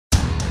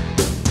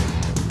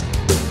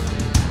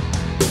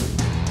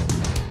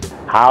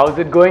How's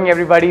it going,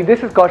 everybody?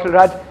 This is Kaushal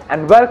Raj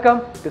and welcome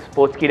to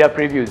Sportskeeda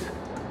Previews.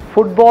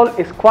 Football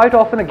is quite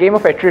often a game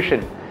of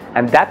attrition,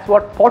 and that's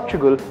what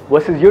Portugal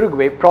versus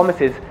Uruguay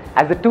promises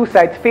as the two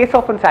sides face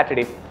off on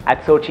Saturday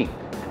at Sochi.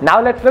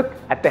 Now let's look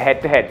at the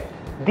head-to-head.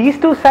 These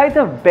two sides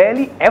have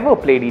barely ever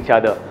played each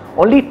other,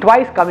 only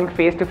twice coming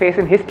face to face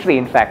in history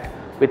in fact,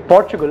 with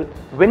Portugal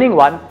winning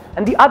one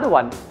and the other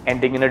one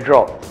ending in a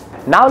draw.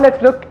 Now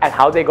let's look at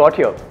how they got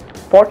here.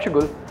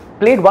 Portugal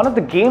played one of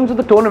the games of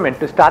the tournament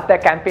to start their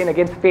campaign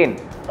against Spain,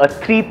 a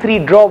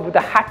 3-3 draw with a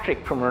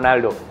hat-trick from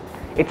Ronaldo.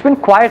 It's been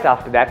quiet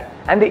after that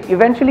and they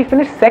eventually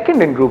finished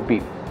second in Group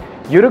B.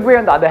 Uruguay,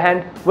 on the other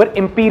hand, were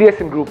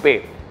imperious in Group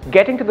A,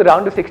 getting to the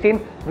round of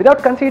 16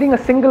 without conceding a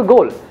single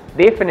goal.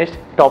 They finished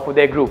top of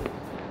their group.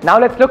 Now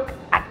let's look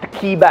at the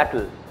key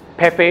battle,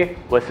 Pepe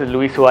versus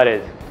Luis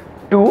Suarez.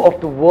 Two of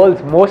the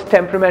world's most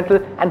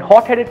temperamental and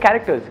hot-headed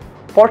characters,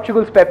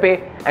 Portugal's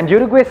Pepe and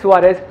Uruguay's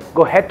Suarez,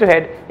 go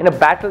head-to-head in a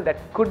battle that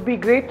could be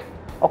great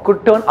or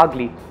could turn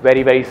ugly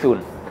very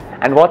soon.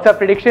 And what's our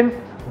prediction?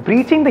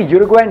 Breaching the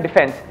Uruguayan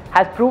defense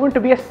has proven to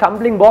be a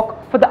stumbling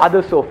block for the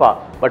others so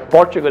far, but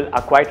Portugal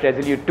are quite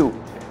resolute too.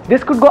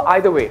 This could go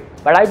either way,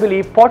 but I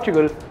believe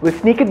Portugal will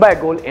sneak it by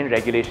a goal in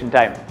regulation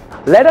time.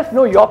 Let us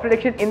know your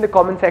prediction in the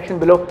comment section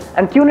below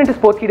and tune into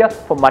Sportskeeda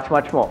for much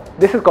more.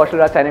 This is Kaushal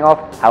Raj signing off.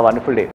 Have a wonderful day.